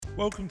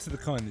Welcome to the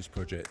Kindness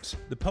Project,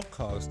 the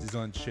podcast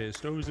designed to share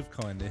stories of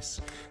kindness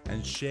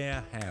and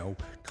share how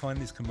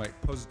kindness can make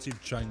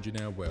positive change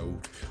in our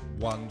world,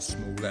 one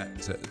small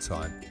act at a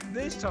time.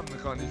 This time on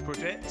the Kindness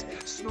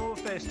Project, Snore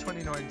Fest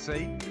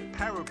 2019,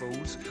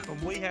 Parables,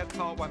 and we have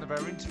part one of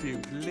our interview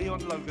with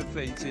Leon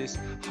Logothetis,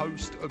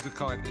 host of the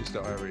Kindness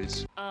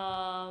Diaries.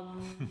 How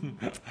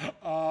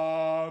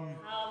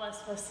am I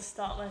supposed to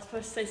start? Am I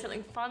supposed to say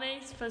something funny?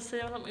 Supposed to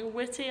say something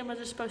witty? Am I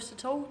just supposed to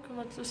talk? Am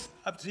I just...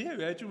 Up to you. How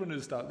do you want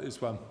to start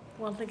this one?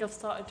 Well, I think I've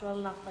started well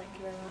enough, thank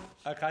you very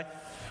much. Okay.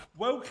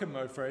 Welcome,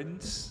 my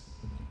friends,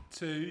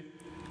 to...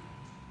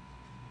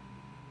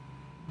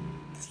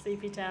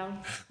 Sleepy Town.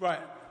 Right.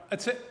 I'll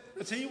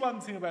tell you one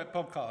thing about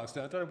podcasts.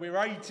 Now, I don't know, we're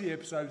 80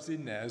 episodes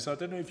in now, so I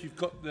don't know if you've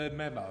got the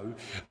memo,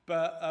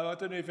 but I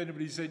don't know if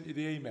anybody sent you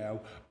the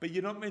email, but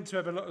you're not meant to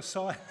have a lot of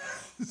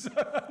silence,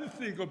 I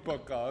think, on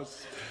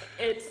podcasts.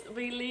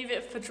 We leave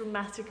it for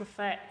dramatic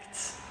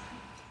effect.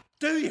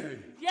 Do you?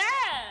 Yeah!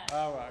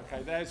 Oh, right,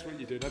 okay, that's what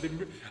you're doing.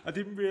 I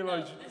didn't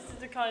realise... No, this is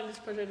the Kindness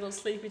Project, not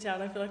Sleepy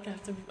Town. I feel like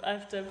I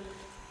have to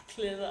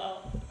clear that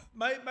up.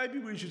 Maybe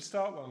we should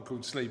start one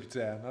called Sleepy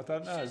Town. I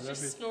don't know. It's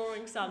just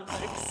snoring sound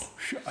effects.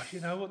 You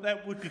know what?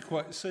 That would be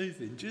quite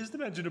soothing. Just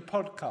imagine a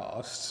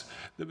podcast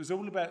that was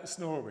all about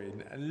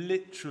snoring and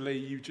literally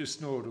you just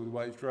snored all the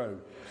way through.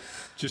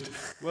 Just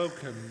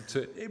welcome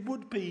to... It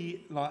would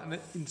be like an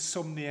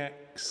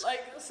insomniac's...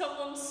 Like it's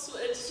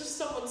just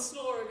someone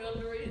snoring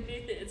underneath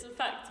it. It's a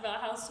fact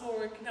about how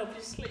snoring can help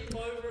you sleep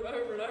over and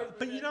over and over.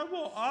 But you know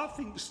what? I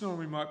think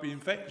snoring might be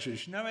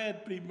infectious. You know how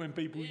when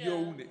people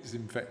yawn it's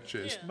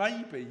infectious? Yeah.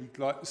 Maybe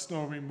like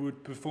snoring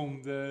would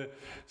perform the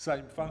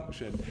same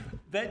function.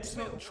 Let's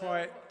not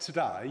try it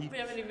today. We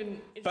haven't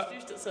even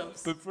introduced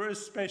ourselves. But for a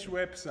special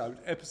episode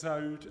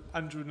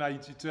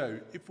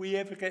 182, if we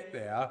ever get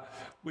there,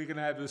 we're going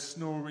to have a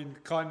snoring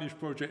Kindness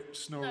Project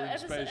snoring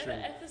special.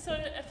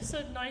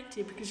 Episode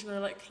 90, because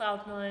like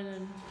Cloud9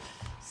 and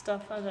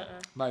stuff, I don't know.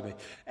 Maybe.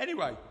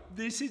 Anyway,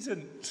 this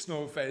isn't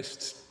Snore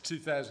Fest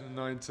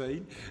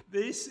 2019.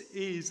 This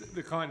is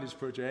the Kindness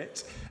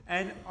Project,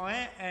 and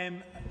I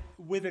am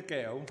with a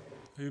girl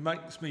who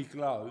makes me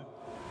glow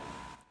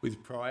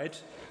with pride.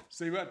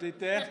 See what I did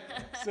there?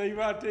 See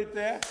what I did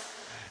there?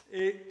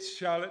 It's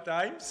Charlotte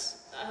Dames.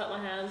 I hurt my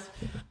hands.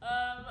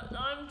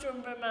 I'm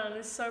Jumbo Man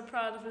is so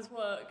proud of his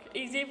work.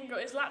 He's even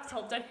got his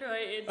laptop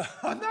decorated.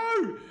 I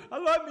know. I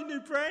like my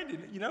new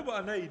branding. You know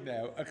what I need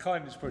now? A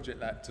Kindness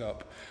Project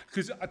laptop.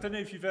 Because I don't know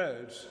if you've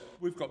heard,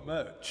 we've got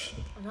merch.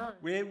 I know.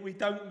 We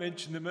don't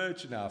mention the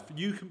merch enough.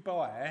 You can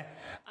buy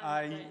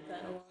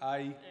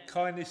a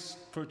Kindness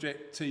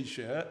Project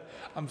t-shirt.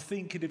 I'm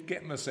thinking of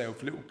getting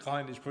myself a little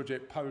Kindness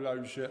Project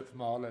polo shirt for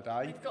my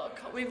holiday.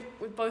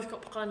 We've both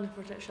got Kindness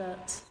Project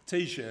shirts.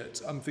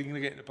 T-shirts. I'm thinking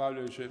of getting a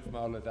polo shirt for my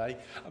holiday.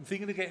 I'm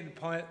thinking of getting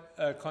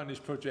a Kindness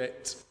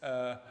Project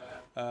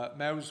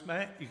Mel's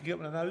mat. You can get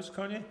one of those,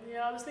 can't you?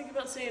 Yeah, I was thinking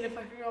about seeing if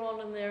I could go on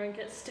in there and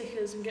get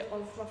stickers and get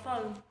one for my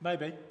phone.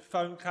 Maybe.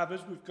 Phone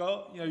covers we've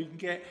got. You know, you can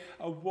get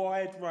a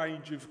wide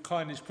range of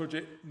Kindness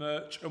Project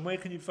merch. And where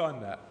can you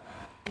find that?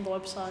 On the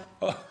website.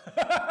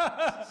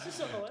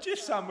 Just on the website.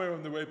 Just somewhere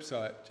on the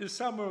website. Just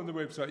somewhere on the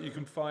website you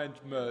can find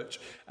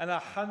merch. And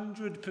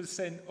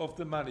 100% of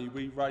the money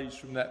we raise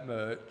from that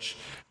merch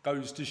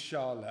goes to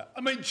Charlotte.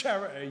 I mean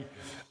charity.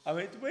 I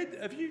mean,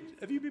 have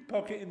you been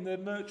pocketing the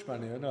merch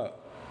money or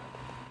not?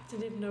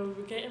 Didn't even know we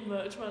were getting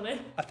merch money.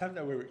 I don't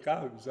know where it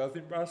goes. I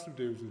think Russell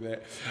deals with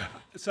it.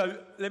 So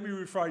let me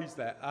rephrase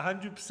that.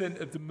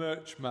 100% of the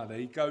merch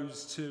money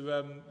goes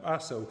to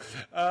Russell.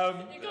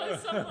 It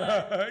goes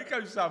somewhere. It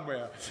goes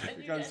somewhere.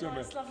 And you get a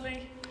nice,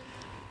 lovely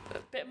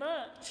bit of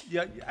merch.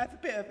 Yeah, have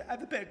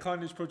a bit of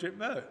Kindness Project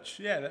merch.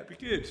 Yeah, that'd be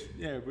good.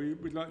 Yeah,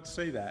 we'd like to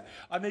see that.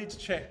 I need to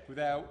check with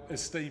our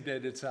esteemed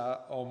editor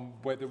on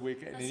whether we're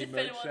getting any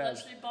merch. If anyone's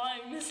actually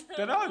buying this.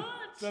 Don't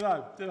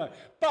know.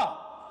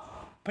 But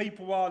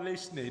people are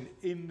listening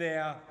in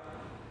their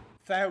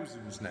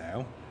thousands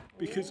now,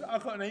 because I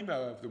got an email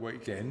over the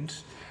weekend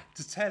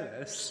to tell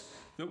us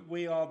that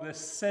we are the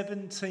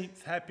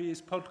 17th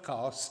happiest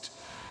podcast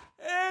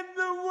in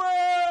the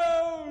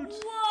world.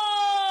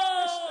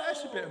 Whoa!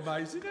 That's a bit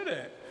amazing, isn't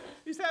it?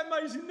 Is that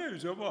amazing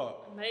news or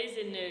what?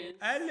 Amazing news.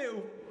 Our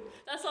little...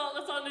 That's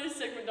our news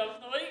segment done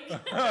for the week.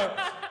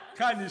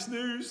 Kindness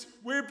news.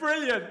 We're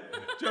brilliant.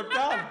 Job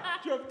done.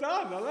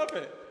 I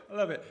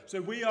love it.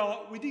 So we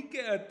did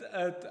get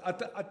I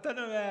don't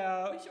know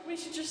how... We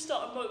should just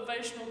start a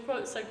motivational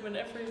quote segment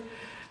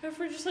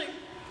every just like,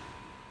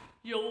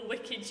 you're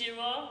wicked, you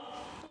are.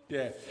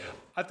 Yeah.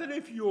 I don't know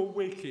if you're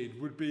wicked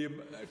would be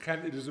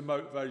counted as a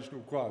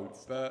motivational quote,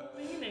 but...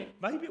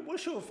 Maybe,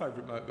 what's your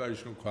favourite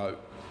motivational quote?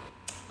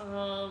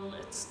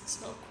 It's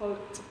not a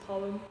quote, it's a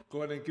poem.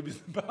 Go on and give us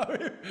the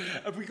poem.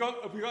 Have we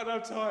got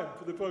enough time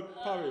for the poem?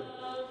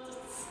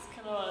 That's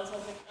kind of what I was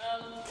thinking.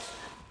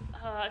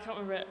 I can't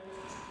remember it.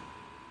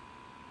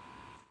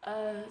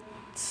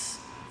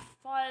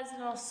 Fires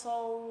in our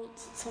soul,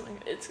 something.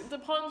 The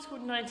poem's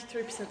called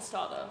 93%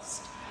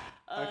 Stardust.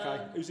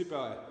 Okay, who's it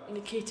by?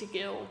 Nikita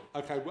Gill.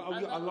 Okay, well,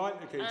 I like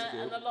Nikita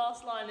Gill. And the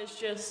last line is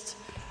just,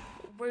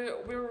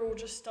 we're all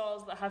just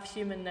stars that have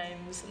human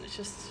names, and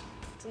it's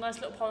a nice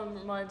little poem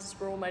that reminds us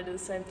we're all made of the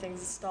same things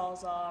as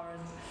stars are,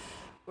 and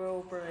we're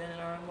all brilliant in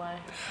our own way.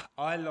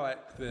 I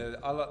like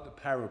the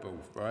parable,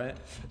 right?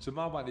 So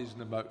my one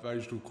isn't a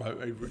motivational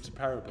quote either, it's a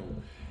parable.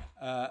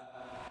 A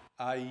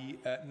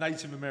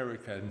Native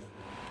American,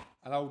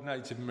 an old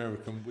Native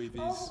American with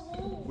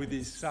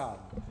his son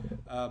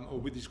or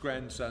with his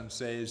grandson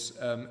says,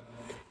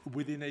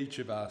 within each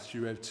of us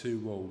you have two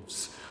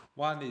wolves.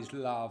 One is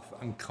love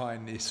and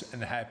kindness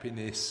and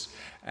happiness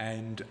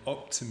and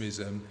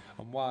optimism,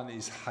 and one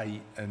is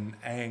hate and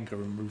anger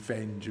and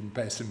revenge and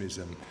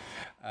pessimism.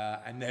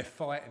 And they're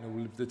fighting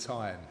all of the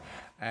time.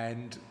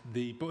 And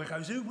the boy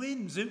goes, who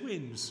wins? Who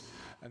wins?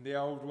 And the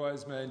old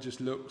wise man just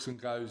looks and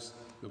goes,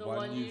 the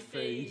one you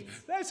feed.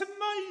 That's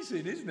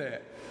amazing, isn't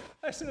it?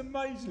 That's an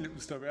amazing little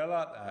story. I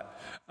like that.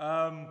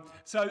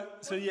 So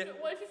yeah.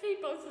 What if you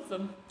feed both of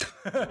them?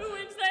 Who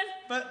wins then?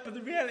 But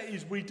the reality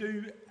is, we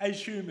do,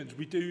 as humans,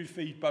 we do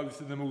feed both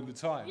of them all the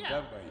time,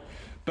 don't we?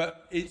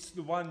 But it's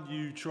the one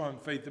you try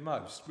and feed the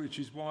most, which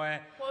is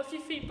why. What if you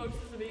feed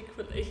both of them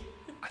equally?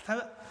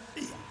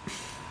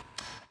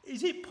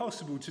 Is it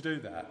possible to do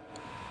that?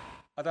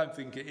 I don't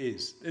think it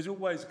is. There's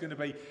always going to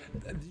be,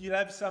 you'll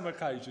have some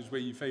occasions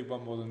where you feed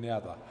one more than the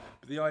other.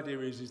 But the idea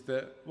is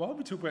that, why are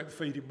we talking about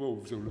feeding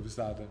wolves all of a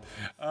sudden?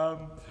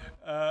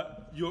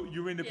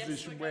 You're in a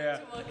position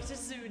where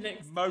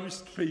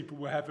most people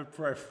will have a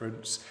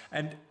preference.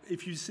 And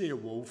if you see a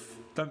wolf,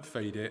 don't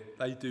feed it.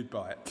 They do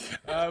bite.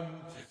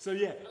 So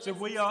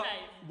we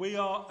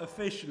are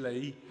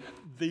officially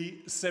the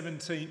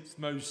 17th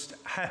most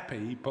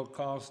happy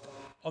podcast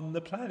on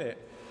the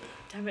planet.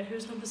 Damn it,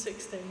 who's number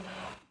 16?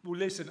 Well,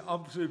 listen,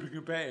 I'm super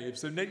competitive,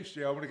 so next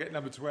year I want to get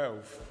number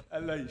 12,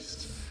 at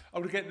least. I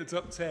want to get in the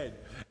top 10.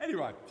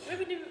 Anyway.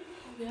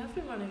 We have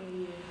been running a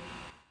year.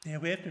 Yeah,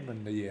 we have been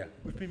running a year.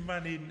 We've been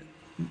running...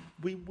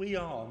 We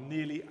are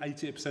nearly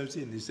 80 episodes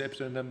in. This is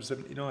episode number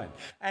 79.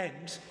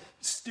 And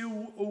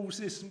still all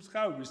systems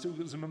go. We've still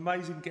got some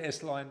amazing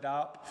guests lined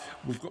up.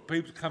 We've got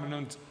people coming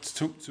on to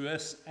talk to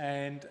us.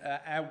 And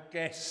our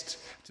guest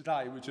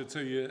today, which I'll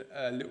tell you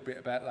a little bit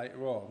about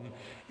later on,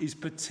 is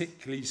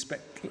particularly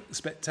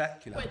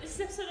spectacular. Wait, this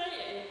is episode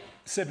 80?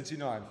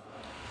 79.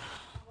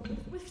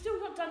 We've still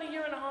got done a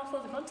year and a half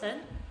worth of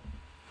content.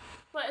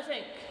 Like, I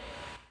think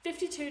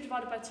 52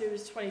 divided by 2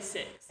 is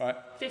 26. Right.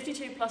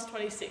 52 plus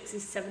 26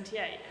 is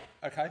 78.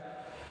 Okay.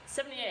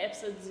 78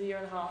 episodes is a year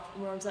and a half,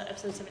 and we're on to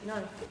episode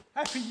 79.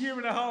 Happy year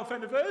and a half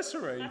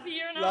anniversary. Happy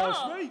year and a half.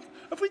 Last week.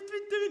 Have we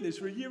been doing this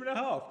for a year and a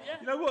half? Yeah.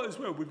 You know what as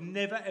well? We've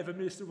never ever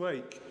missed a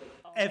week.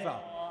 Ever.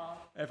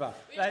 Ever.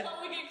 We get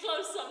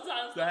close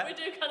sometimes, but we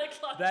do kind of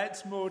close.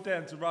 That's more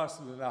down to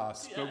Russell than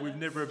us, but we've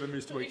never ever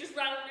missed a week. We just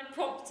randomly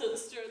prompt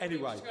us during the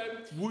Anyway,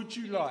 would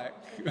you like...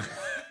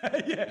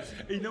 yeah,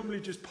 he normally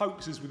just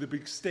pokes us with a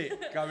big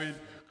stick, going,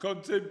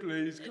 content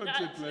please,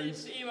 content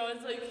please. The email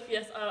is like,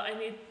 yes, I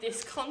need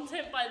this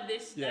content by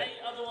this date,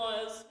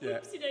 otherwise,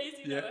 whoopsie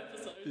daisy, no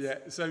episodes. Yeah,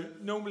 so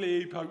normally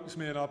he pokes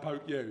me and I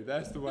poke you.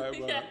 That's the way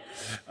it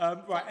works.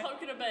 Right.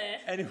 Poking a bear.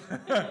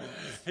 Anyway,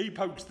 he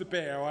pokes the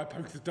bear, I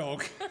poke the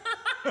dog.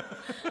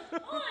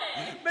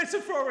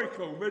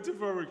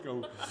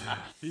 Metaphorical.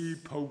 He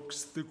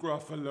pokes the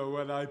gruffalo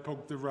and I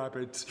poke the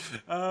rabbit.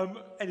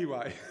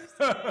 Anyway.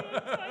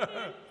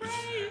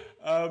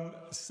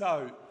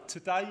 So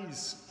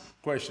today's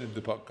question of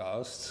the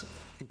podcast,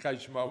 in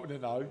case you might want to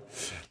know,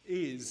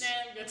 is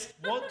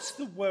what's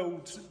the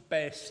world's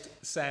best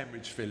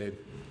sandwich filling?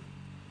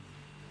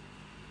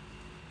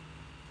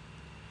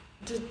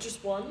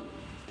 Just one?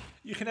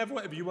 You can have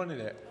whatever you want in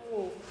it.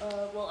 Oh,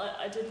 well,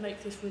 I did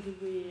make this really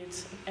weird,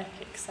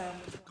 epic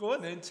sandwich. Go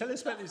on then, tell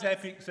us about this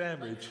epic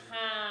sandwich. Like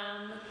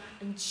ham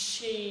and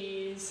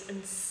cheese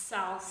and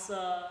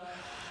salsa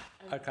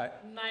and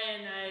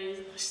mayonnaise.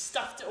 I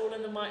stuffed it all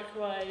in the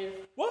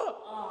microwave.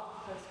 What?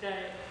 Oh, that's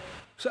great.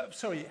 So,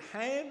 sorry,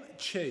 ham,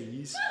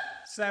 cheese,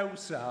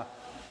 salsa,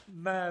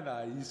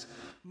 mayonnaise,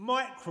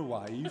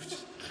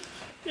 microwaved,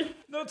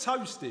 not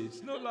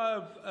toasted, not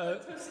like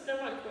toasted in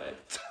the microwave.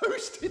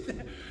 Toasted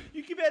there?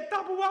 You give it a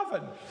double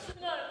oven?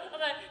 No,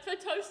 okay, so I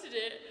toasted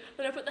it,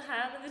 then I put the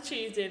ham and the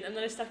cheese in, and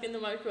then I stuck it in the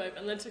microwave,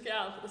 and then took it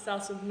out and put the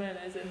salsa and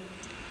mayonnaise in.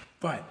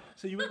 Right,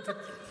 so you went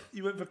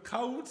for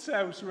cold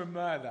salsa and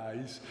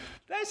mayonnaise.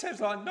 That sounds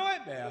like a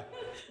nightmare.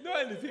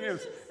 Not anything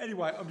else.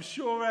 Anyway, I'm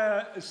sure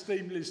our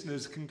esteemed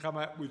listeners can come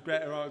up with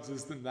better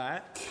answers than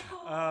that.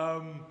 I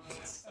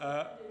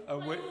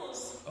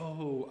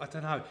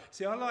don't know.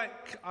 See, I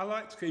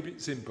like to keep it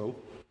simple.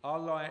 I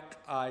like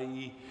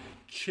a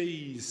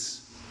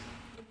cheese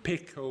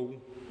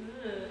pickle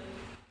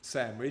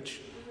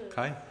sandwich.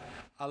 Okay.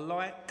 I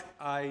like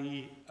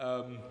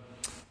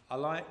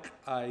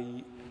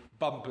a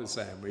bumper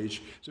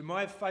sandwich. So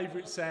my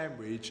favourite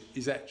sandwich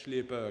is actually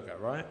a burger,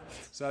 right?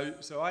 So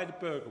I had a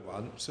burger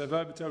once. So have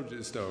I ever told you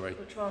the story?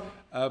 Which one?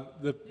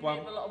 The You one.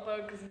 eat a lot of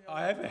burgers in your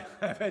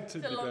I've had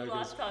too many burgers.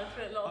 lifetime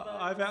to eat a lot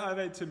of burgers. I've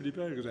had too many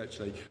burgers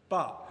actually.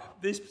 But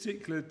this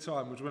particular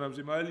time was when I was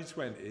in my early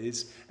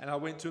 20s and I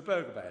went to a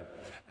burger van.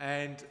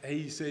 And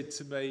he said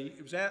to me,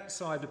 it was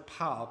outside a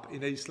pub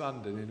in East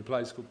London in a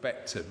place called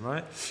Beckton,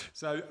 right?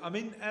 So I'm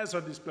in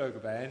outside this burger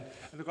van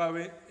and the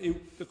guy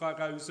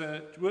goes,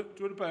 do you want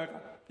a burger?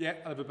 Yeah,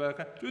 I'll have a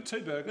burger. Do you want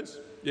 2 burgers?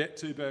 Yeah,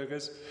 2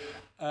 burgers.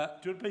 Do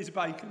you want a piece of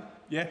bacon?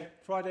 Yeah.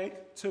 Fried egg?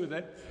 2 of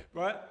them.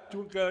 Right. Do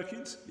you want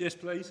gherkins? Yes,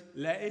 please.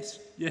 Lettuce?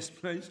 Yes,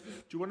 please.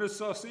 Do you want a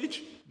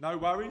sausage? No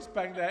worries.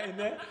 Bang that in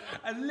there.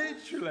 And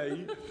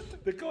literally,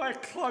 the guy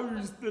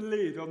closed the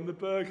lid on the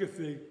burger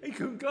thing. He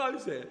couldn't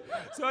close it.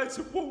 So I had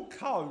to walk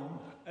home,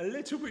 a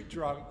little bit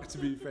drunk, to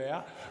be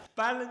fair,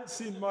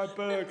 balancing my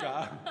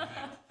burger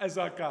as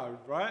I go,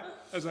 right?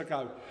 As I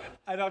go.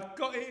 And I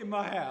got it in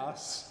my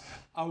house.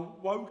 I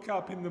woke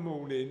up in the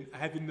morning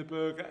having the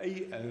burger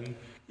eaten,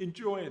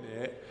 enjoying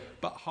it,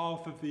 but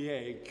half of the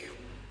egg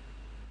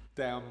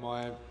down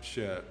my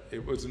shirt.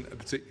 It wasn't a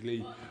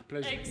particularly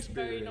pleasant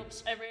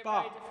experience. Very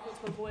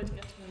difficult to avoid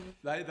getting.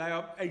 They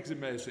are eggs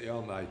and mercy,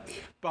 aren't they?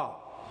 But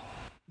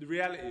the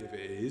reality of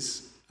it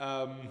is,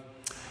 best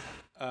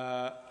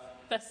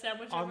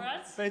sandwich I've ever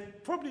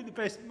had? Probably the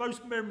best,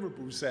 most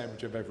memorable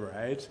sandwich I've ever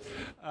had.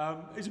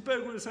 It's a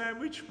burger and a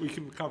sandwich. We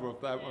can cover up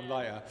that one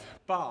later.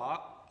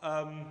 But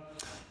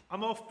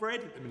I'm off bread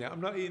at the minute.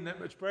 I'm not eating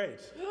that much bread.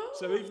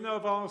 So even though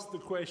I've asked the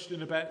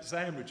question about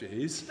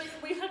sandwiches... But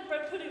we had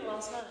bread pudding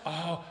last night.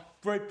 Oh,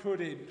 bread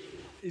pudding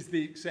is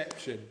the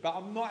exception. But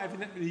I'm not having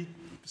that many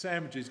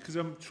sandwiches because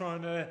I'm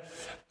trying to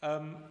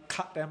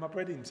cut down my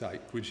bread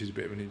intake, which is a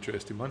bit of an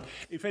interesting one.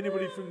 If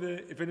anybody from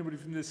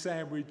the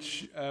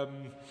sandwich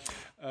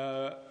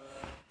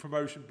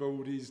promotion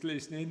board is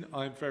listening,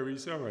 I'm very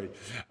sorry.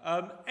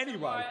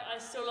 Anyway, I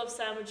still love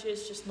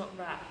sandwiches, just not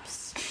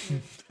wraps.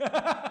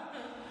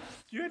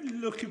 You had a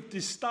look of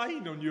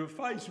disdain on your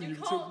face when you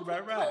were talking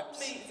about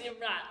wraps. You can't meat in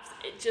wraps.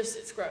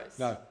 It's gross.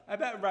 No. How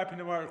about a wrap in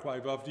the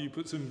microwave after you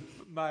put some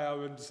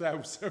mayo and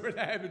salsa and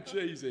ham and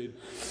cheese in?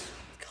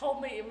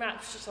 Cold meat in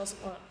wraps just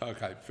doesn't work.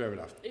 Okay, fair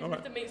enough. Even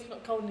if the meat's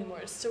not cold anymore,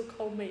 it's still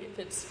cold meat if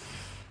it's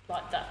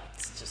like that.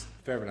 It's just...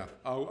 Fair enough.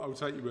 I'll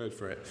take your word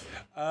for it.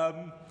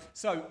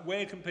 So,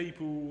 where can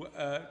people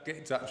get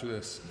in touch with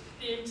us?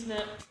 The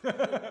internet.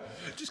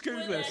 Just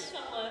Google us.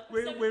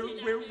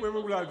 We're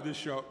all over the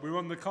shop. We're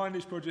on the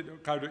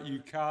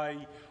kindnessproject.co.uk,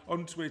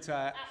 on Twitter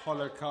at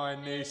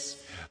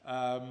HollowKindness,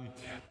 on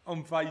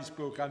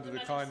Facebook under the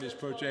Kindness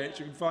Project.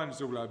 You can find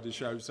us all over the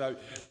show. So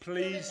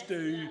please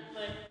do.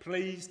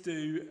 I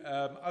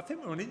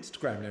think we're on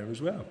Instagram now as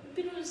well. You've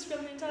been on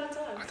Instagram the entire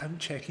time. I don't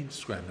check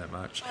Instagram that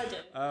much. I do.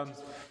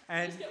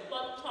 And just get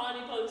one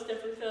tiny post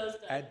every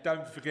Thursday. And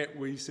don't forget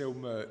we sell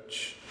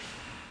merch.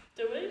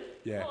 Do we?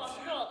 Yeah. Oh, I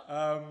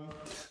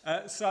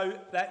forgot. So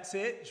that's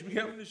it. Should we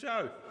get on with the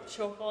show?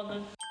 Sure, go on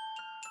then.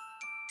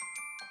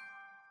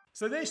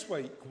 So this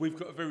week we've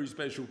got a very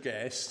special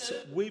guest.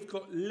 We've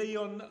got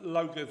Leon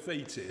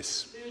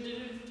Logothetis.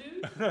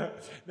 Now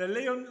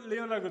Leon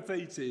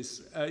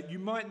Logothetis, you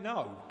might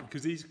know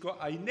because he's got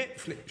a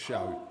Netflix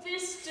show. Oh,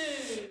 this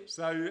dude.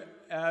 So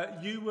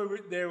you were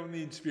there on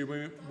the interview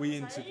when we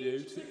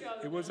interviewed.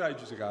 It was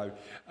ages ago.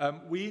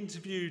 We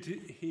interviewed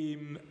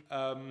him.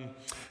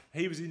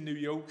 He was in New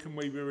York and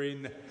we were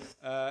in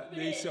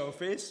this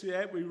office.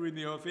 Yeah, we were in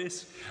the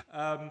office.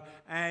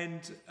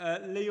 And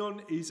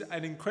Leon is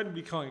an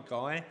incredibly kind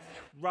guy.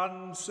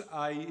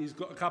 He's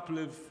got a couple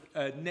of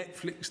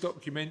Netflix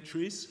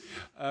documentaries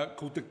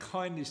called The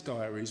Kindness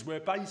Diaries, where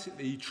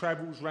basically he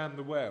travels around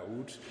the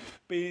world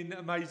being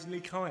amazingly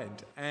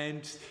kind.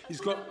 And he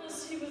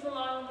was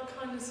relying on the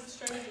kindness of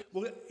strangers.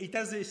 Well, he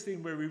does this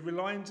thing where he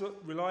relies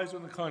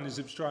on the kindness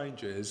of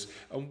strangers,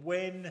 and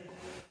when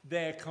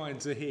they're kind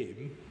to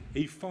him,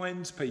 he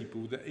finds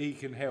people that he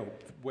can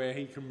help where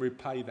he can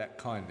repay that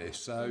kindness.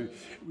 So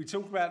we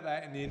talk about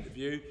that in the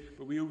interview,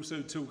 but we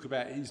also talk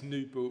about his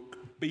new book,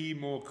 Be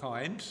More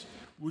Kind.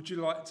 Would you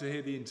like to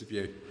hear the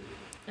interview?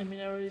 I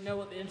mean, I already know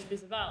what the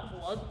interview's about for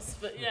once,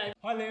 but yeah.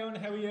 Hi Leon,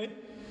 how are you?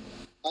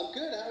 I'm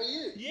good, how are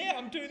you? Yeah,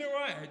 I'm doing all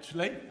right,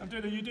 actually.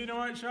 Are you doing all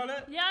right,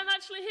 Charlotte? Yeah, I'm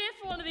actually here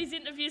for one of these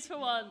interviews for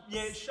once.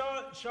 Yeah,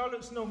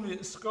 Charlotte's normally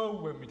at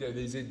school when we do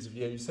these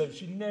interviews, so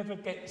she never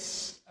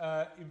gets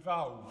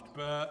involved.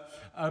 But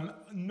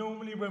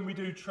normally when we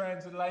do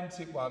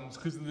transatlantic ones,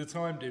 because of the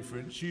time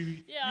difference,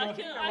 I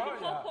can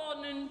pop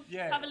on and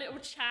have a little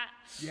chat.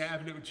 Yeah,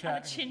 have a little chat.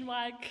 Have a chin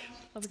wag.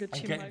 Have a good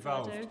chin wag,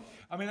 I do.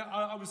 I mean,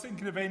 I was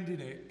thinking of ending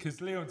it because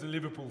Leon's a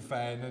Liverpool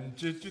fan, and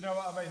do you know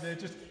what I mean? They're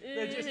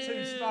just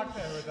too smug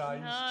nowadays.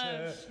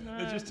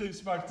 They're just too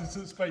smug to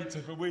speak to.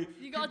 But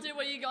you gotta do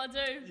what you gotta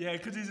do. Yeah,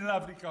 because he's a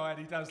lovely guy and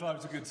he does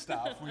loads of good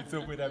stuff. We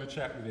thought we'd have a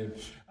chat with him.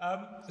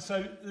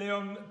 So,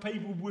 Leon,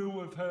 people will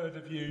have heard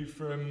of you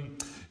from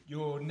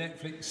your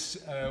Netflix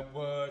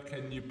work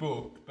and your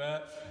book,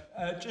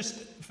 but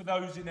just for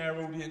those in our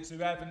audience who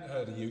haven't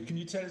heard of you, can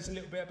you tell us a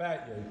little bit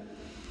about you?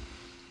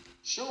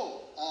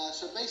 Sure.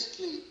 So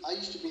basically, I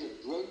used to be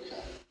a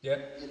broker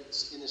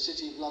in the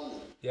city of London.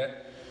 Yeah.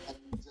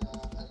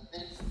 And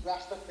then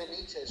Rafa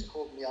Benitez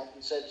called me up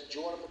and said, "Do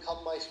you want to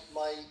become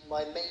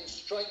my main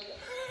striker?"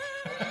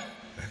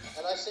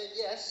 And I said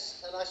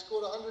yes, and I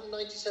scored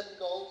 197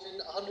 goals in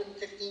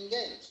 115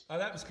 games. Oh,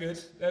 that was good.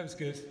 That was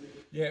good.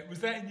 Yeah, was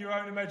that in your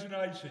own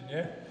imagination?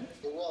 Yeah.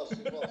 It was.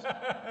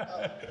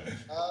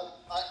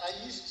 I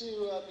used to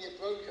be a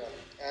broker,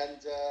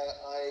 and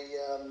I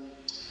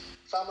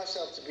found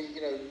myself to be,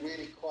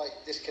 really quite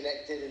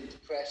disconnected and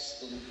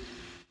depressed, and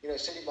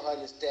sitting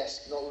behind this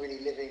desk, not really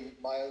living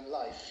my own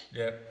life.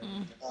 Yeah.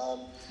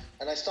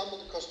 And I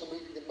stumbled across the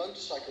movie The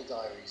Motorcycle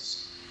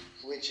Diaries,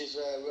 which is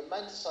a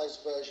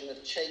romanticized version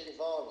of Che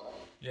Guevara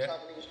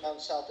traveling around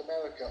South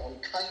America on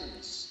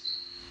kindness.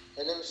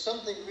 And there was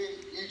something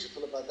really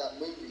beautiful about that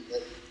movie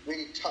that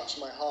really touched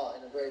my heart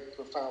in a very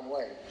profound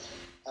way.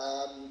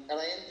 And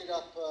I ended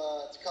up,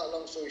 to cut a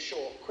long story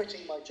short,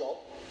 quitting my job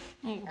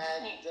and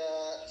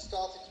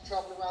started to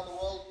travel around the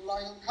world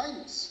relying on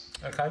kindness.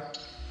 Okay.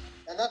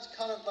 And that's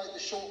kind of like the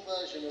short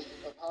version of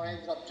how I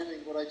ended up doing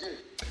what I do.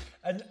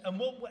 And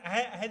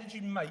how did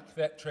you make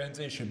that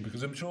transition?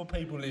 Because I'm sure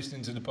people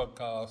listening to the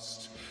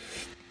podcast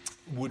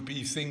would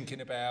be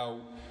thinking about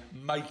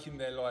making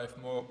their life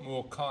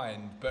more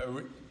kind, but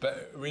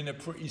are in a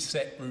pretty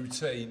set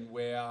routine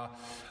where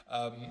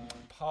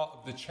part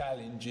of the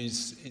challenge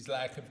is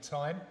lack of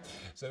time.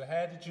 So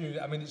how did you?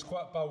 I mean, it's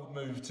quite a bold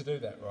move to do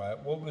that, right?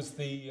 What was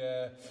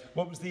the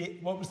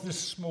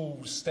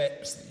small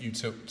steps that you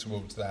took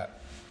towards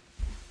that?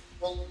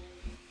 Well,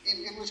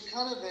 it was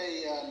kind of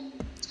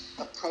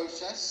a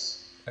process.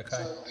 Okay.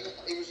 So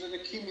it was an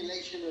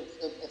accumulation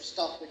of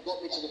stuff that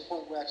got me to the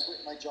point where I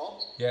quit my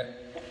job. Yeah.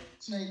 I'd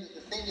say that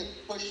the thing that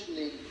pushed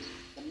me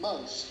the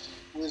most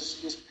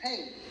was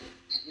pain.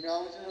 I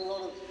was in a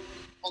lot of,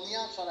 on the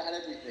outside I had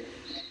everything,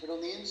 but on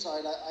the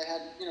inside I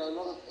had, a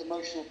lot of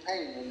emotional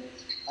pain, and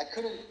I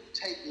couldn't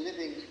take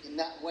living in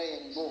that way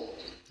anymore.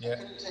 Yeah. I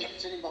couldn't take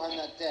sitting behind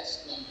that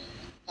desk and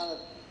kind of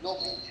not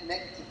being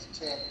connected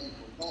to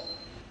people,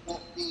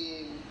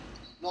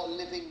 not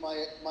living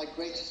my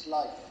greatest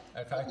life.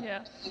 Okay.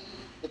 Yeah.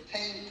 The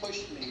pain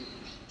pushed me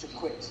to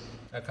quit.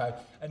 Okay.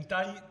 And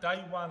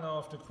day one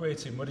after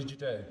quitting, what did you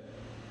do?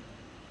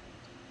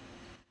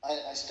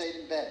 I stayed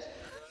in bed.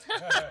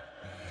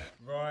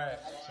 Right.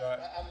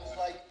 I was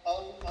like,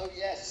 oh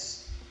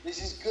yes,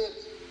 this is good.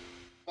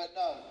 But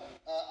no,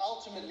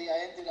 ultimately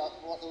I ended up,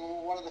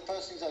 one of the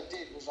first things I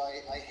did was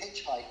I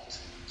hitchhiked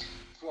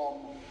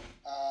from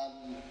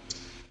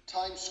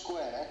Times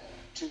Square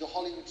to the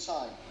Hollywood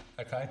sign.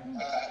 Okay.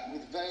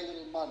 With very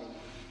little money,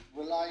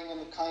 relying on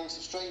the kindness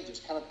of strangers,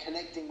 kind of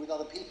connecting with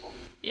other people.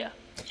 Yeah.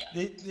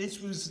 This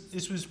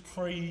was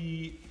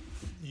pre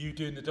you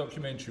doing the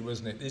documentary,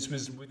 wasn't it? This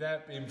was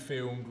without being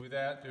filmed,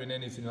 without doing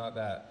anything like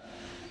that.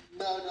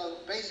 No.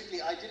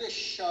 Basically, I did a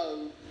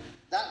show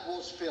that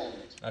was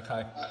filmed.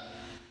 Okay.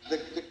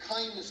 The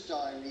Kindness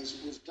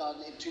Diaries was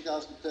done in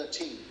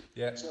 2013.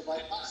 Yeah. So by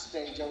that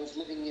stage, I was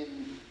living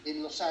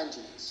in Los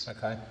Angeles.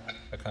 Okay.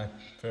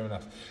 Fair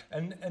enough.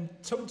 And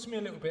talk to me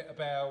a little bit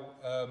about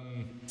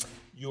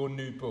your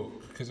new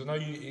book, because I know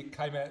it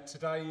came out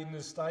today in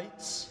the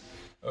States,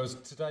 or is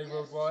it today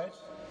worldwide?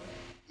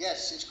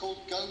 Yes, it's called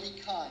Go Be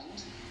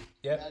Kind.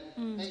 Yeah.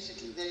 And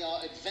basically, they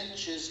are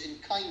adventures in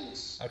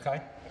kindness.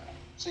 Okay.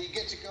 So you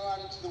get to go out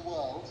into the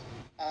world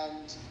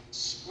and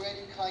spread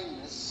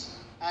kindness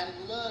and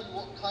learn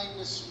what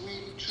kindness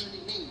really truly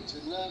means,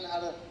 and learn how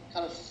to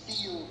kind of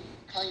feel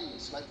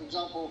kindness. Like, for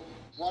example,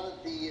 one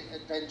of the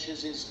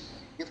adventures is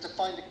you have to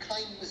find a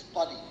kindness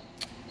buddy.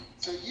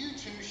 So you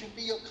two should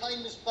be your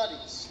kindness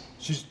buddies.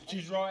 She's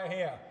right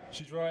here.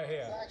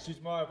 Exactly.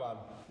 She's my one.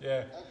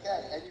 Yeah.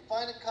 Okay, and you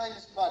find a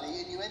kindness buddy,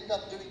 and you end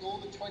up doing all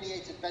the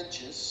 28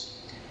 adventures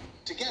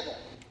together.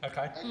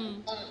 Okay.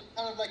 And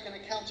kind of like an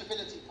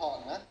accountability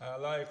partner. I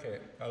like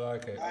it.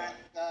 And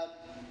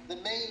the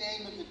main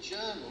aim of the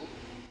journal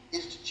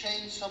is to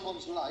change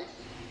someone's life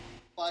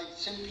by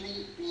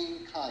simply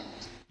being kind.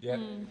 Yeah.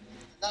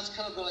 That's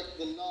kind of like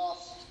the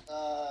last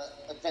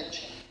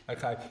adventure.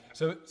 Okay,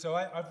 so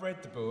I've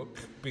read the book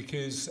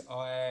because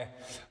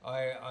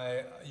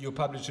your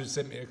publisher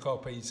sent me a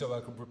copy so I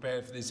could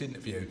prepare for this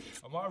interview.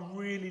 And what I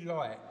really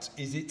liked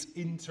is its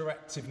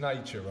interactive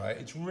nature, right?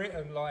 It's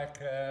written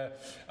like a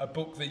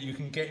book that you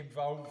can get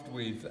involved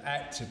with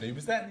actively.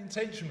 Was that an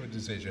intentional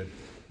decision?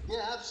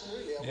 Yeah,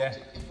 absolutely. I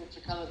wanted people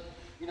to kind of,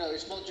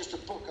 it's not just a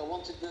book. I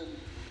wanted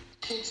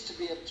kids to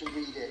be able to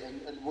read it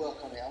and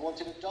work on it. I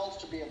wanted adults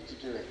to be able to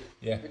do it.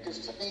 Yeah. Because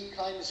to me,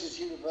 kindness is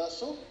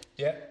universal.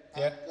 Yeah.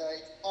 And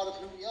it's part of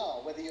who we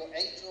are, whether you're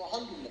 8 or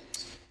 100.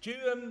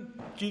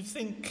 Do you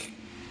think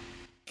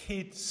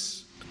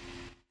kids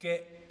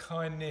get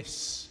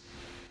kindness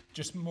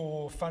just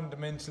more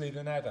fundamentally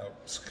than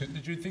adults?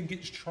 Do you think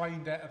it's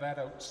trained out of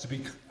adults to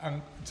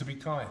be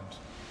kind?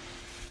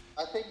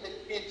 I think the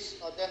kids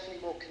are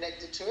definitely more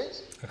connected to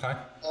it. Okay.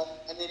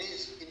 And it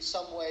is, in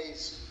some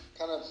ways,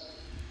 kind of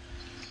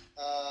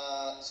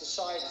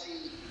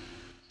society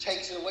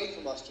takes it away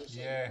from us to a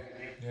certain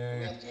degree.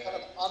 We have to kind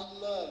of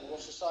unlearn what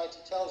society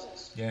tells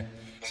us. Yeah.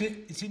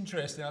 It's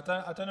interesting. I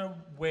don't know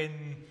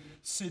when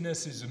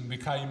cynicism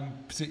became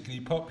particularly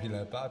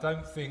popular, but I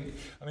don't think.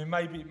 I mean,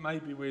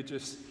 maybe we're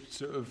just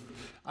sort of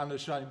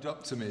unashamed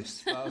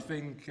optimists. But I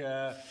think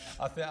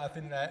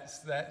that's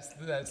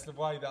the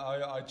way that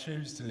I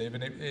choose to live,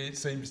 and it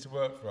seems to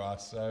work for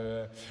us.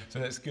 So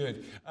that's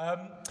good.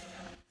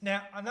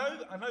 Now, I know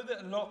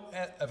that a lot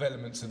of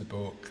elements of the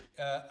book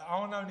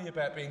aren't only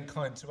about being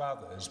kind to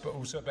others, but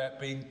also about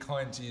being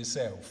kind to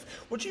yourself.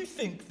 What do you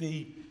think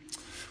the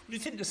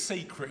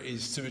secret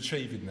is to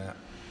achieving that?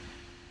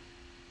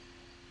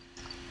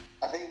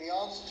 I think the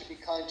answer to be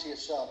kind to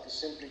yourself is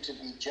simply to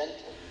be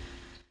gentle.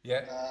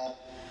 Yeah.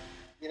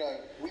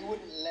 We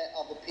wouldn't let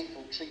other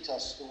people treat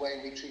us the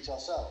way we treat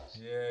ourselves.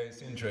 Yeah,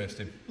 it's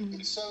interesting.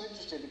 It's so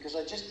interesting because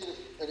I just did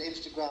an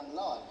Instagram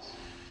live,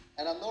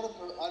 and I'm not a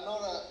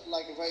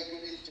very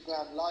good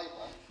Instagram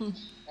liver,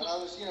 and I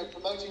was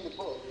promoting the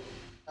book,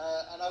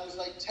 and I was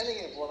like telling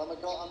everyone, oh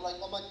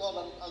my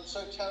god, I'm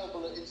so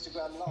terrible at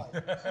Instagram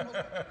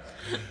live.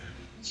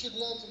 You should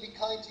learn to be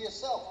kind to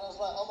yourself. And I was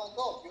like, oh my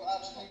God, you're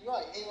absolutely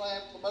right. Here I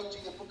am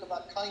promoting a book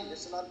about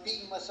kindness, and I'm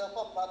beating myself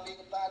up about being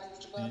a bad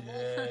Instagram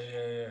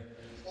liver.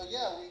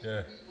 Yeah.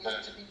 So we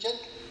need to be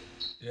gentle.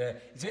 Yeah,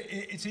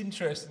 it's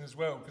interesting as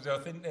well, because I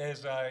think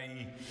there's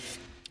a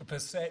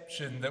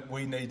perception that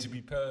we need to be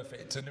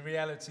perfect, and the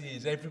reality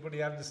is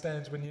everybody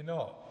understands when you're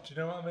not. Do you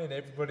know what I mean?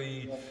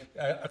 Everybody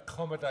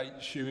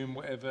accommodates you in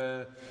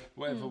whatever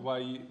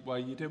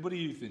way you do. What do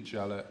you think,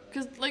 Charlotte?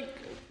 Because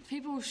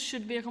people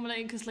should be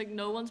accommodating, because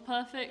no one's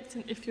perfect,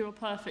 and if you're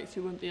perfect,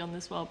 you wouldn't be on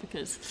this world,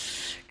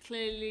 because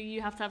clearly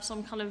you have to have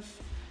some kind of,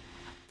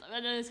 I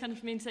know it's kind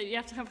of mean to say, you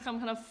have to have some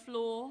kind of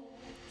flaw,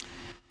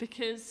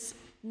 because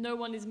no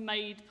one is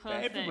made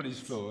perfect. But everybody's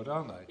flawed,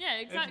 aren't they? Yeah,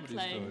 exactly.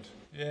 Everybody's flawed.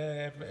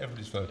 Yeah,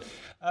 everybody's flawed.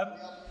 We are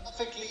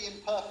perfectly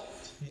imperfect.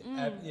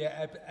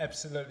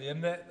 Absolutely.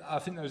 And I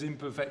think those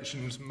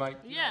imperfections make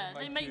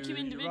they make you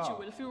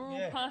individual. If we were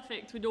all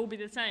perfect, we'd all be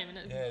the same, and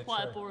it'd be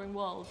quite a boring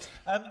world.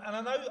 And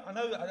I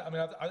know. I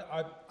mean,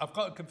 I've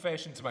got a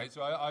confession to make.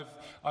 So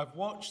I've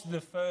watched the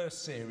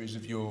first series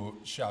of your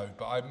show,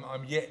 but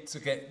I'm yet to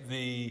get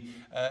the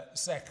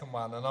second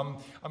one, and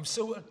I'm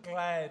sort of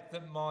glad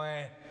that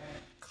my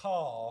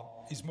car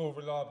is more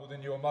reliable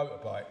than your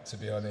motorbike, to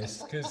be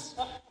honest,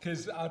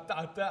 because I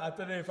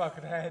don't know if I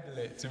could handle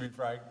it, to be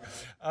frank.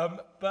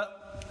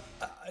 But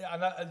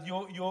I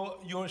know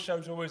your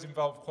show's always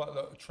involved quite a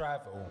lot of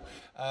travel,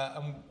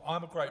 and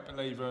I'm a great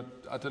believer.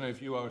 I don't know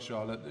if you are,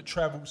 Charlotte, that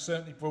travel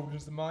certainly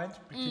broadens the mind,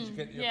 because you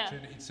get the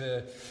opportunity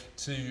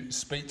to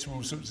speak to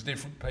all sorts of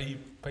different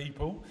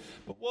people.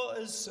 But what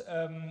has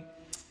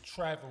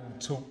travel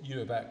taught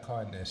you about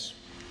kindness?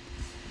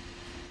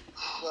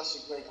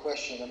 That's a great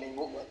question. I mean,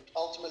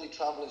 ultimately,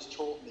 travel has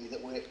taught me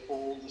that we're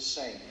all the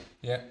same.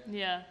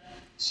 Yeah.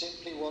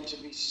 Simply want to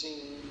be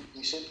seen,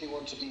 we simply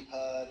want to be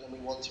heard, and we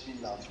want to be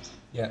loved.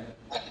 Yeah.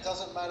 And it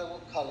doesn't matter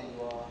what colour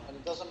you are, and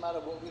it doesn't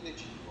matter what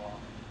religion you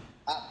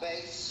are. At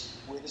base,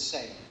 we're the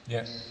same.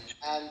 Yeah.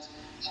 And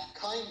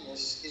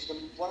kindness is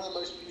one of the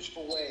most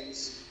beautiful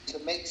ways to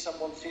make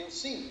someone feel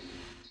seen.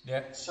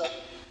 Yeah. So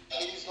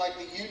it is like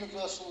the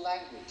universal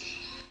language.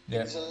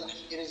 Yeah.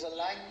 It is a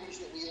language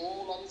that we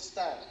all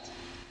understand.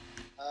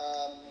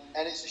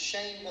 And it's a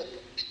shame that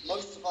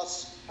most of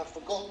us have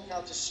forgotten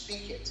how to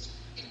speak it.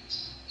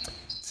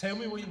 Tell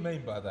me what you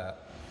mean by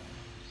that.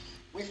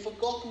 We've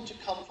forgotten to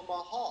come from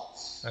our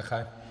hearts.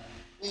 Okay.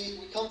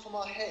 We come from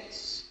our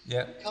heads.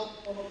 Yeah. We come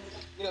from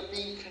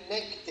being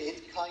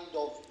connected kind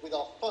of with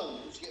our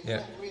phones, yet we're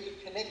not really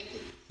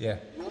connected. Yeah.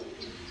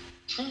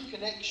 True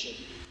connection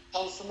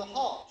comes from the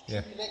heart.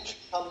 True connection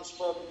comes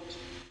from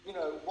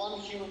one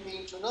human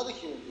being to another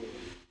human being,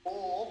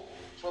 or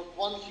from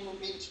one human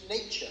being to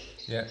nature.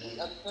 Yeah.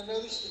 And I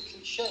know this is a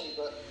cliche,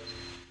 but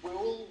we're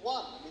all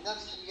one. I mean,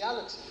 that's the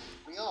reality.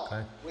 We are.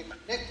 Okay. We're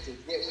connected,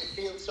 yet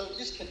we feel so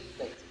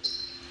disconnected.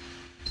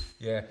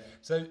 Yeah.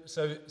 So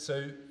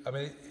I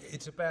mean,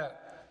 it's about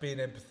being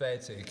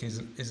empathetic,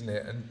 isn't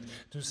it? And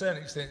to a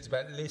certain extent, it's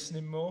about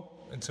listening more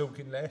and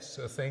talking less,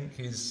 I think,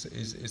 is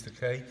the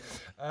key.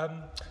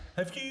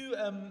 Have you...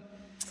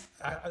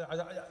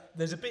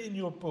 there's a bit in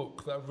your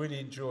book that I really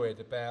enjoyed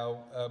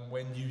about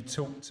when you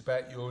talked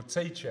about your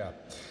teacher,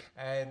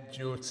 and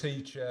your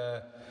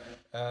teacher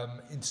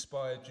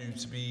inspired you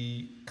to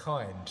be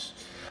kind.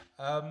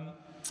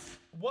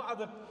 What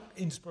other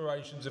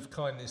inspirations of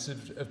kindness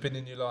have been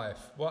in your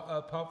life? What,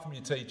 apart from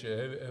your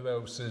teacher, who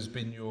else has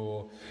been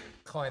your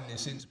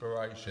kindness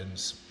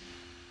inspirations?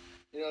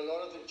 A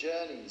lot of the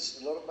journeys,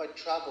 a lot of my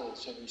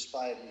travels have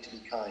inspired me to be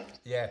kind.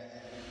 Yeah.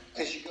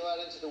 Because you go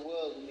out into the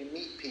world and you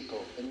meet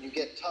people and you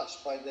get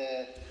touched by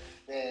their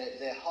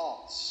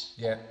hearts.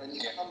 Yeah. And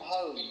you come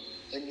home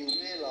and you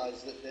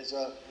realise that there's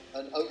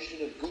an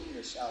ocean of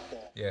goodness out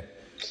there. Yeah.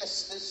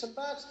 Yes, there's some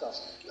bad stuff.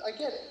 I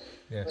get it.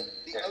 Yeah. But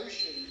the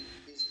ocean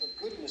is of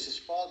goodness is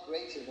far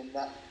greater than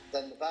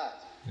the bad.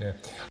 Yeah.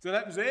 So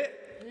that was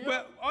it. Yeah.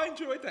 Well, I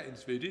enjoyed that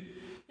interview, didn't you?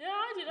 Yeah,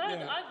 I did.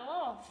 I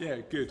laughed. Yeah,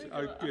 good. Good.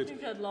 I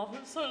think I'd laugh.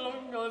 It was so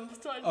long ago.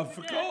 I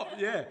forgot.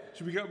 Yeah.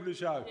 Should we get on with the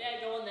show?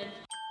 Yeah, go on then.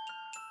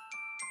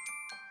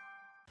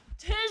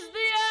 'Tis the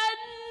end.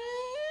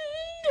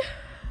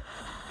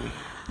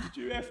 Did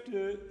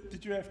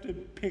you have to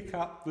pick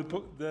up the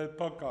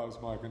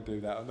podcast mic and do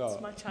that or not?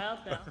 It's my child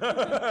now.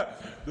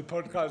 The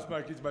podcast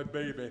mic is my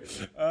baby.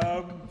 You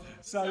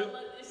sound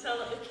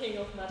like the king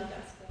of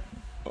Madagascar.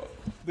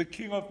 The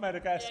King of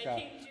Madagascar.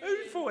 Yeah,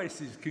 Who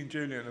voices King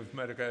Julian of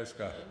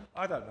Madagascar?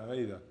 I don't know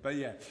either. But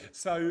yeah.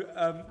 So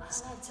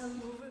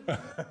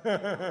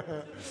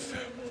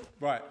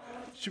right.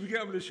 Should we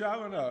get on with the show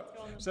or not?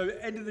 So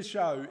the end of the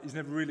show is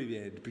never really the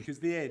end, because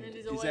the end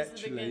is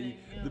actually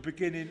the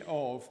beginning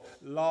of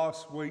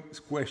last week's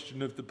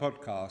question of the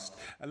podcast.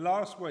 And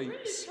last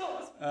week's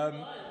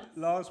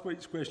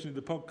question of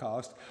the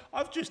podcast,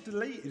 I've just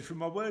deleted from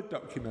my Word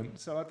document,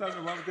 so I don't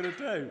know what I'm going to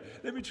do.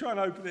 Let me try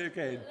and open it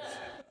again.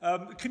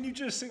 Can you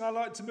just sing "I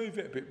Like to Move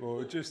It" a bit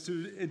more, just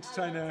to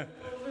entertain a...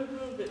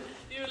 Move it.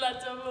 You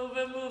like to move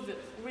it.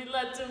 We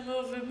like to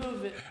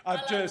move it.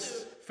 I've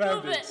just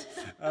found it.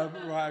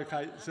 Right,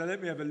 okay, so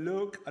let me have a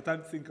look. I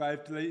don't think I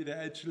have deleted it,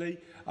 actually.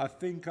 I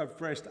think I've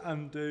pressed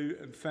undo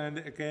and found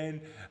it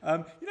again.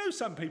 You know,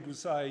 some people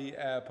say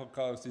our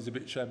podcast is a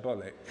bit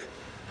shambolic.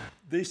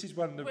 This is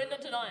one of the... We're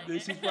not denying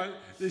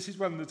This is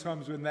one of the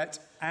times when that's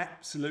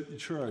absolutely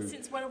true.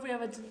 Since when have we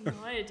ever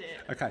denied it?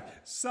 Okay,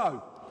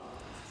 so...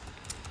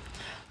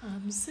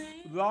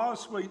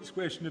 last week's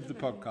question of the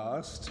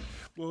podcast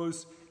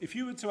was, if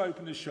you were to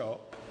open a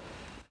shop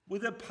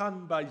with a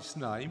pun-based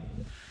name,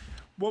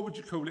 what would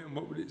you call it and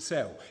what would it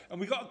sell? And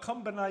we got a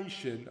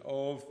combination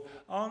of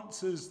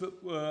answers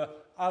that were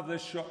other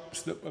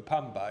shops that were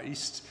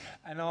pun-based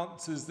and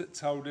answers that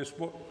told us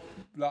what,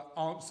 like,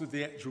 answered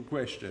the actual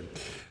question.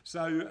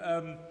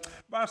 So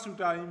Russell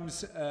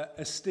Dames,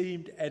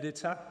 esteemed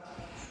editor,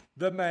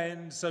 the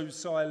man so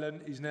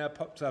silent he's now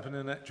popped up in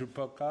an actual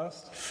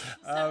podcast.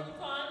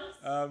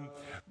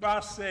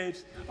 Russ said,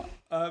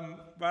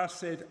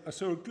 I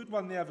saw a good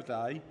one the other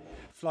day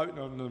floating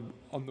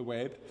on the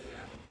web.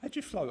 How'd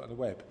you float on the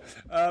web?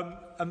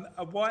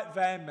 A white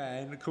van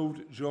man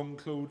called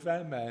Jean-Claude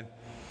Van Man.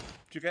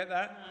 Do you get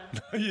that?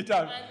 No, you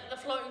don't. The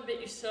floating bit,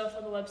 you surf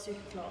on the web so you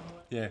can float on the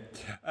web.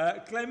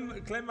 Yeah.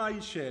 Glenn May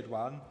shared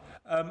one,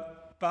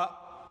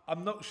 but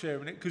I'm not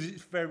sharing it because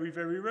it's very,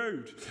 very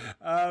rude.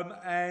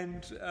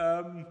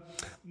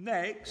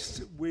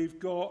 Next, we've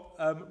got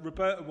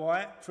Roberta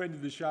White, friend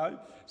of the show,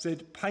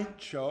 said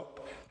paint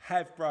shop,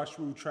 have brush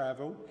will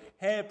travel,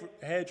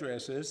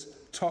 hairdressers,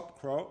 top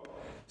crop,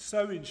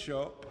 sewing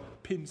shop,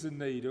 pins and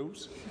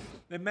needles.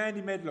 Then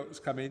Mandy Medlock's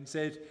come in and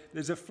said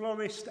there's a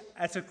florist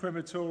at a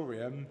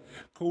crematorium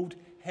called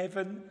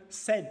Heaven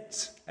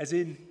Scent, as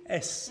in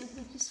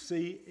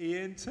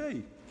SCENT.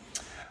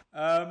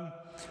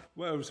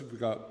 What else have we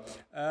got?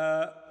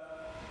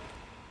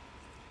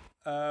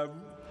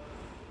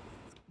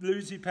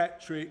 Lucy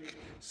Patrick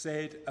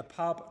said a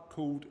pub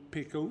called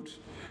Pickled.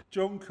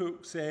 John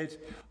Cook said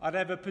I'd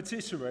have a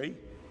patisserie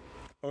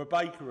or a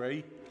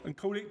bakery and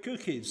call it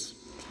Cookies,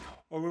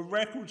 or a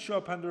record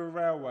shop under a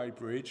railway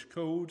bridge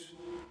called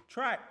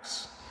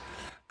Tracks.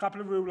 A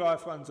couple of real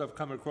life ones I've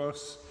come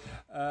across.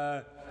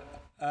 A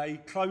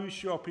clothes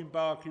shop in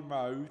Barking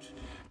Road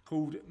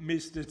called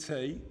Mr.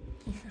 T.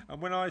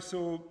 And when I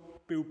saw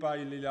Bill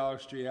Bailey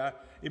last year,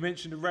 he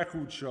mentioned a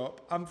record shop,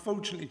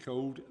 unfortunately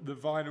called The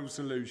Vinyl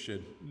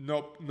Solution.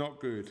 Not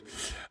good.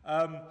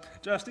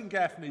 Justin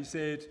Gaffney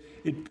said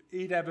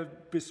he'd have a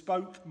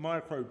bespoke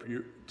micro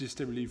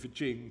distillery for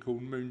gin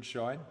called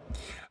Moonshine.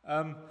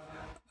 And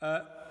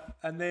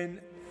then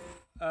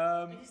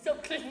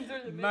Stop clicking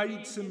through the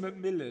Maidson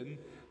Macmillan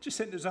just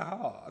sent us a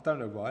heart. I don't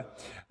know why.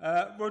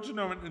 Roger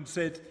Norrington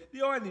said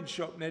the ironing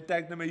shop near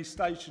Dagenham East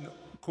Station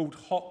called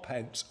Hot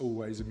Pants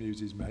always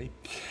amuses me.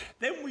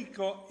 Then we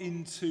got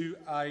into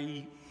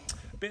a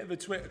bit of a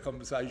Twitter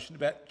conversation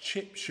about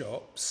chip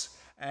shops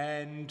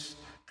and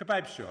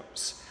kebab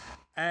shops.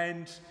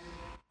 And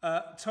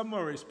Tom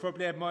Morris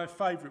probably had my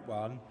favourite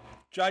one,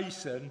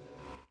 Jason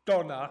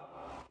Donna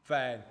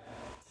Van.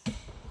 I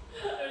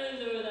don't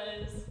know who that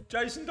is.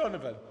 Jason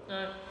Donovan?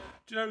 No.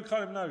 Do you know who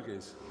Kylie Minogue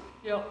is?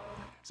 Yeah.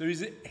 So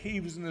he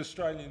was an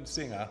Australian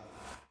singer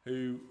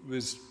who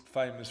was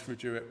famous for a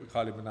duet with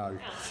Kylie Minogue.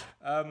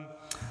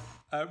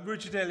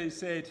 Richard Ellis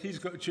said he's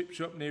got a chip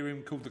shop near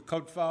him called the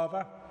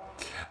Codfather.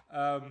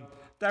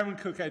 Darren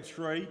Cook had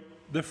three: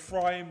 the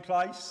Frying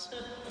Place,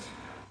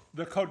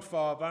 the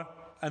Codfather,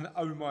 and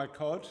Oh My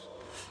Cod.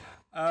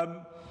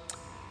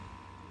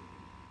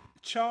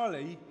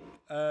 Charlie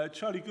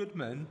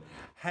Goodman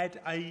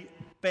had a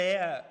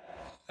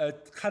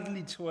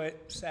cuddly toy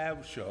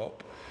sale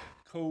shop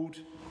called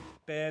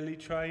Barely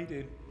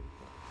Trading.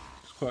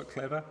 It's quite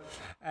clever.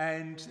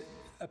 And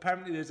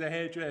apparently there's a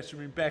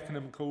hairdresser in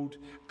Beckenham called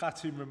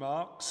Cutting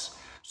Remarks.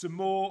 Some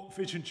more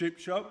fish and chip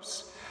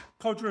shops.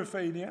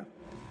 Codraphenia,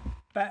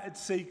 Battered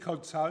Sea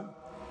Cod's Home,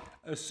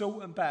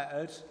 assault and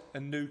battered,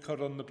 and new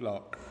cod on the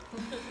block.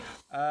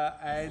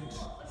 And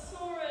I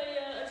saw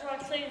a dry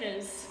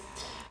cleaners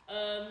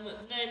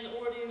name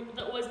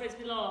that always makes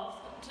me laugh.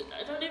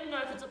 I don't even know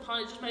if it's a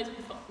pun, it just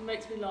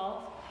makes me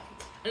laugh.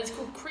 And it's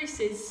called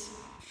Creases.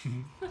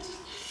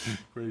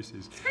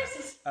 Creases.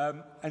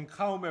 And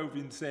Carl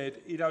Melvin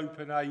said he'd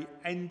open a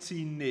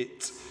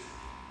anti-knit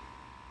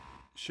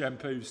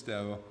shampoo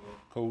store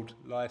called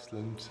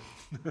Lyceland.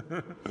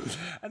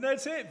 And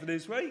that's it for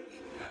this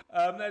week.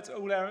 That's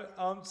all our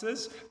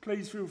answers.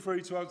 Please feel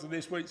free to answer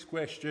this week's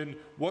question,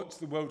 what's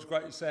the world's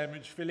greatest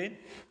sandwich filling?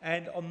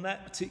 And on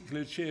that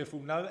particular cheerful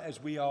note,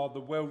 as we are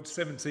the world's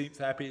 17th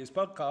happiest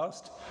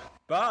podcast,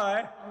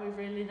 bye. Are we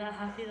really that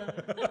happy though?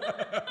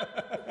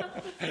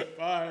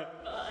 Bye.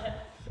 Bye.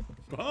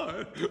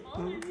 Bye.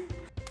 Bye.